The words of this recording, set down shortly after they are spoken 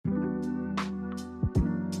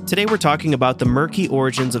Today we're talking about the murky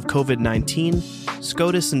origins of COVID-19,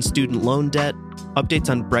 SCOTUS and student loan debt, updates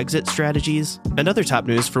on Brexit strategies, and other top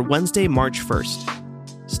news for Wednesday, March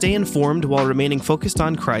 1st. Stay informed while remaining focused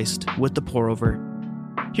on Christ with the pour-over.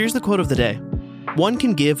 Here's the quote of the day. One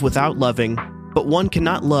can give without loving, but one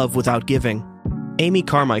cannot love without giving. Amy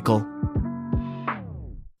Carmichael.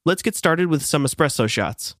 Let's get started with some espresso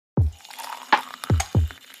shots.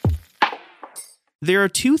 There are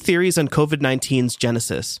two theories on COVID-19's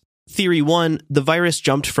genesis. Theory 1, the virus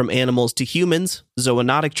jumped from animals to humans,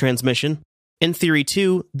 zoonotic transmission. And Theory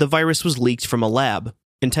 2, the virus was leaked from a lab,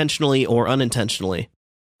 intentionally or unintentionally.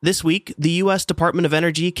 This week, the U.S. Department of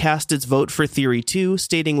Energy cast its vote for Theory 2,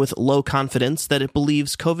 stating with low confidence that it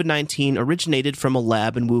believes COVID-19 originated from a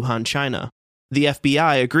lab in Wuhan, China. The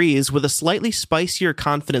FBI agrees with a slightly spicier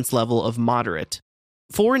confidence level of moderate.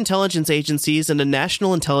 4 intelligence agencies and a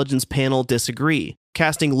national intelligence panel disagree,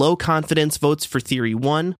 casting low confidence votes for Theory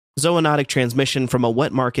 1, zoonotic transmission from a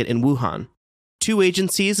wet market in Wuhan. 2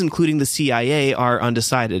 agencies, including the CIA, are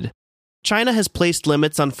undecided. China has placed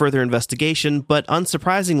limits on further investigation, but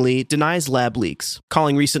unsurprisingly denies lab leaks,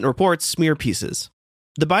 calling recent reports smear pieces.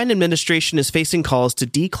 The Biden administration is facing calls to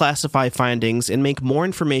declassify findings and make more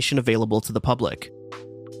information available to the public.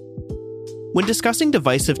 When discussing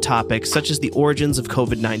divisive topics such as the origins of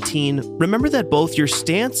COVID-19, remember that both your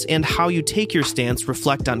stance and how you take your stance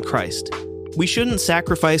reflect on Christ. We shouldn't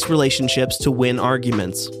sacrifice relationships to win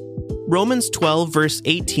arguments. Romans 12 verse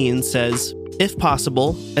 18 says, "If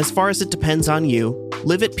possible, as far as it depends on you,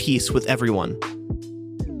 live at peace with everyone."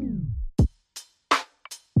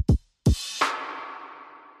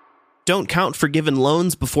 Don't count forgiven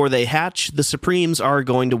loans before they hatch. The Supremes are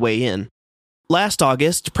going to weigh in. Last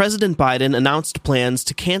August, President Biden announced plans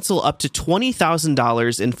to cancel up to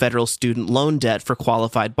 $20,000 in federal student loan debt for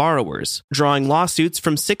qualified borrowers, drawing lawsuits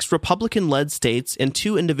from 6 Republican-led states and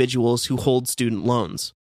 2 individuals who hold student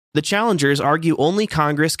loans. The challengers argue only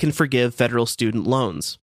Congress can forgive federal student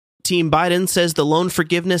loans. Team Biden says the loan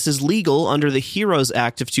forgiveness is legal under the HEROES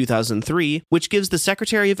Act of 2003, which gives the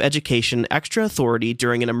Secretary of Education extra authority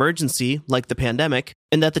during an emergency, like the pandemic,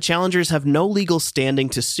 and that the challengers have no legal standing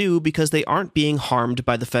to sue because they aren't being harmed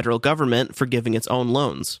by the federal government for giving its own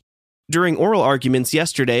loans. During oral arguments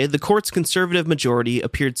yesterday, the court's conservative majority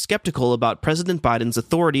appeared skeptical about President Biden's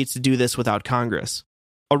authority to do this without Congress.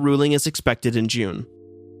 A ruling is expected in June.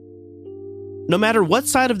 No matter what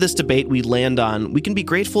side of this debate we land on, we can be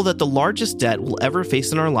grateful that the largest debt we'll ever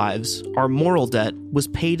face in our lives, our moral debt, was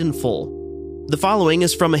paid in full. The following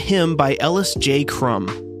is from a hymn by Ellis J. Crum.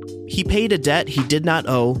 He paid a debt he did not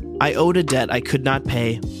owe. I owed a debt I could not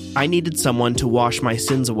pay. I needed someone to wash my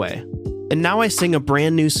sins away. And now I sing a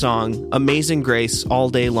brand new song, Amazing Grace, all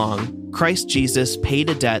day long. Christ Jesus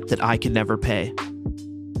paid a debt that I could never pay.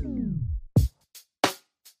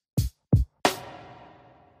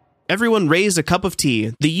 Everyone raise a cup of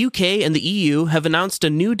tea. The UK and the EU have announced a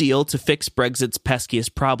new deal to fix Brexit's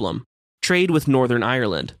peskiest problem, trade with Northern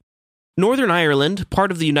Ireland. Northern Ireland,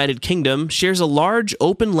 part of the United Kingdom, shares a large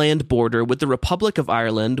open land border with the Republic of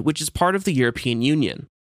Ireland, which is part of the European Union.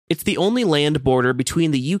 It's the only land border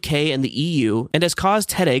between the UK and the EU and has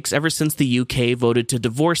caused headaches ever since the UK voted to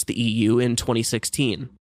divorce the EU in 2016.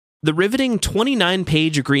 The riveting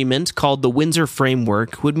 29-page agreement called the Windsor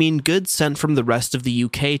Framework would mean goods sent from the rest of the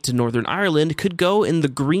UK to Northern Ireland could go in the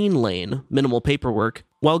green lane, minimal paperwork,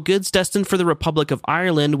 while goods destined for the Republic of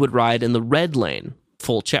Ireland would ride in the red lane,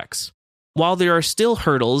 full checks. While there are still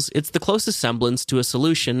hurdles, it's the closest semblance to a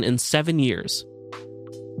solution in 7 years.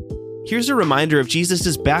 Here's a reminder of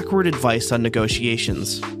Jesus' backward advice on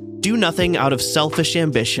negotiations. Do nothing out of selfish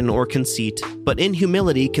ambition or conceit, but in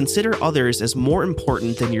humility consider others as more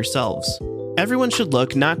important than yourselves. Everyone should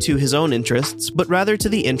look not to his own interests, but rather to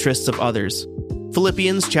the interests of others.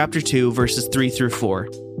 Philippians chapter 2, verses 3 through 4.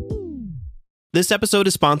 This episode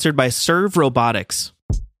is sponsored by Serve Robotics.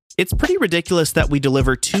 It's pretty ridiculous that we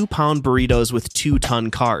deliver 2-pound burritos with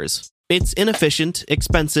 2-ton cars. It's inefficient,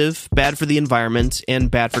 expensive, bad for the environment,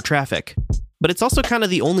 and bad for traffic. But it's also kind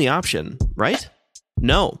of the only option, right?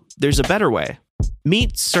 No, there's a better way.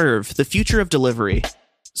 Meet Serve, the future of delivery.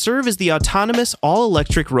 Serve is the autonomous,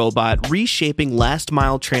 all-electric robot reshaping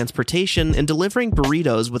last-mile transportation and delivering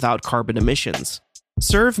burritos without carbon emissions.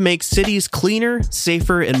 Serve makes cities cleaner,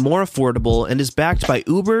 safer, and more affordable and is backed by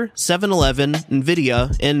Uber, 7-Eleven,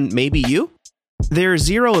 NVIDIA, and maybe you? Their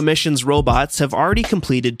zero-emissions robots have already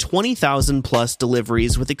completed 20,000-plus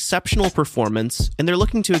deliveries with exceptional performance, and they're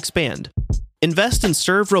looking to expand. Invest in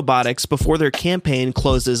Serve Robotics before their campaign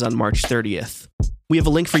closes on March 30th. We have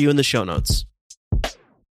a link for you in the show notes.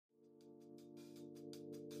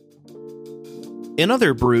 In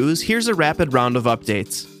other brews, here's a rapid round of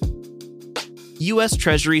updates. U.S.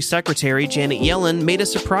 Treasury Secretary Janet Yellen made a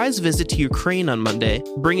surprise visit to Ukraine on Monday,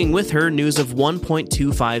 bringing with her news of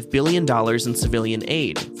 $1.25 billion in civilian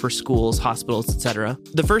aid for schools, hospitals, etc.,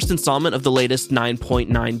 the first installment of the latest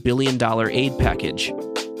 $9.9 billion aid package.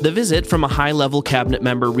 The visit from a high-level cabinet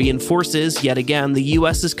member reinforces, yet again, the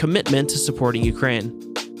U.S.'s commitment to supporting Ukraine.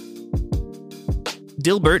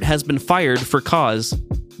 Dilbert has been fired for cause.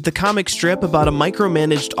 The comic strip about a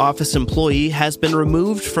micromanaged office employee has been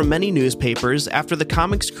removed from many newspapers after the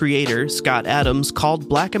comic's creator, Scott Adams, called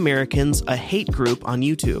Black Americans a hate group on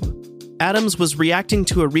YouTube. Adams was reacting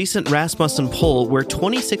to a recent Rasmussen poll where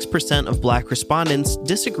 26% of Black respondents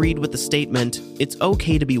disagreed with the statement, "It's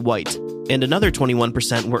okay to be white," and another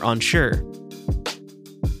 21% were unsure.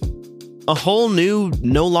 A whole new,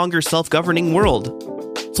 no longer self-governing world.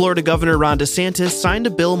 Florida Governor Ron DeSantis signed a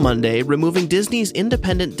bill Monday removing Disney's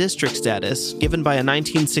independent district status, given by a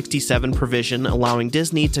 1967 provision allowing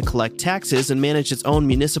Disney to collect taxes and manage its own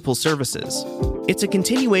municipal services. It's a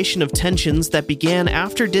continuation of tensions that began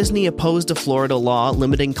after Disney opposed a Florida law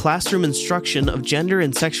limiting classroom instruction of gender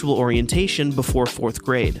and sexual orientation before 4th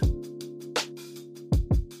grade.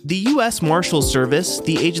 The U.S. Marshals Service,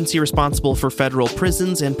 the agency responsible for federal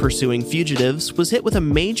prisons and pursuing fugitives, was hit with a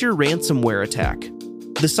major ransomware attack.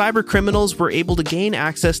 The cybercriminals were able to gain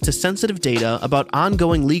access to sensitive data about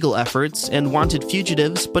ongoing legal efforts and wanted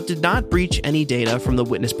fugitives, but did not breach any data from the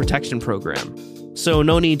Witness Protection Program. So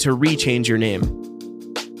no need to rechange your name.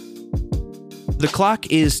 The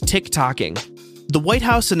clock is tick-tocking. The White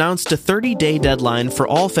House announced a 30-day deadline for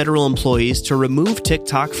all federal employees to remove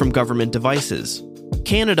TikTok from government devices.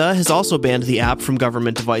 Canada has also banned the app from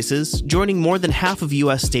government devices, joining more than half of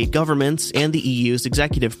U.S. state governments and the EU's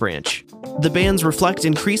executive branch. The bans reflect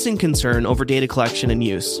increasing concern over data collection and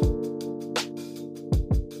use.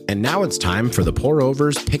 And now it's time for the Pour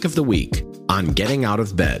Over's Pick of the Week on getting out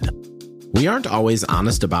of bed. We aren't always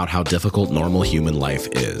honest about how difficult normal human life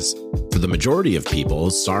is. For the majority of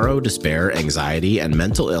people, sorrow, despair, anxiety, and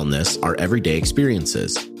mental illness are everyday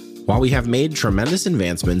experiences. While we have made tremendous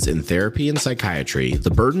advancements in therapy and psychiatry,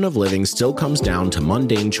 the burden of living still comes down to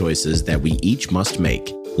mundane choices that we each must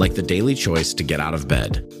make, like the daily choice to get out of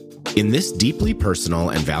bed. In this deeply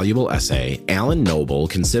personal and valuable essay, Alan Noble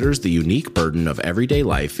considers the unique burden of everyday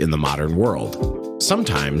life in the modern world.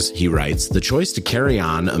 Sometimes, he writes, the choice to carry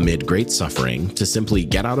on amid great suffering, to simply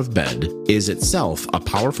get out of bed, is itself a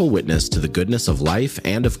powerful witness to the goodness of life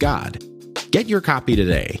and of God. Get your copy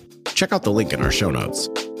today. Check out the link in our show notes.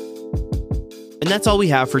 And that's all we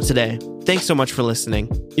have for today. Thanks so much for listening.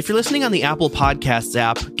 If you're listening on the Apple Podcasts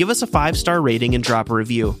app, give us a 5-star rating and drop a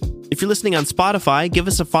review. If you're listening on Spotify, give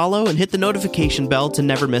us a follow and hit the notification bell to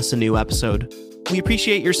never miss a new episode. We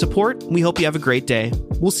appreciate your support. We hope you have a great day.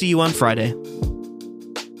 We'll see you on Friday.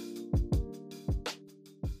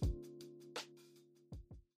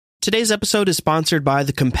 Today's episode is sponsored by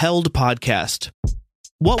the Compelled Podcast.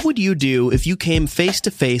 What would you do if you came face to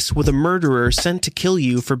face with a murderer sent to kill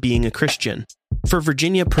you for being a Christian? For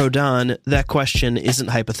Virginia Prodan, that question isn't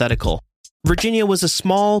hypothetical. Virginia was a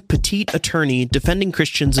small, petite attorney defending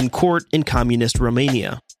Christians in court in communist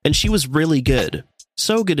Romania, and she was really good.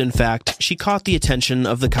 So good, in fact, she caught the attention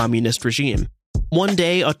of the communist regime. One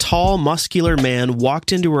day, a tall, muscular man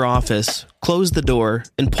walked into her office, closed the door,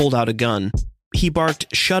 and pulled out a gun. He barked,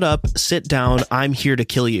 "Shut up, sit down, I'm here to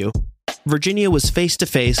kill you." Virginia was face to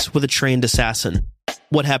face with a trained assassin.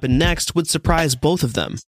 What happened next would surprise both of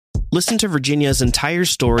them. Listen to Virginia's entire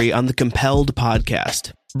story on the Compelled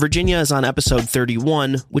Podcast. Virginia is on episode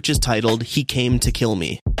 31, which is titled, "He Came to Kill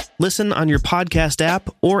Me." Listen on your podcast app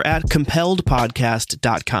or at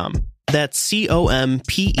compelledpodcast.com. That's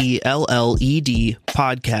COMPELLED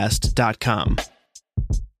podcast.com.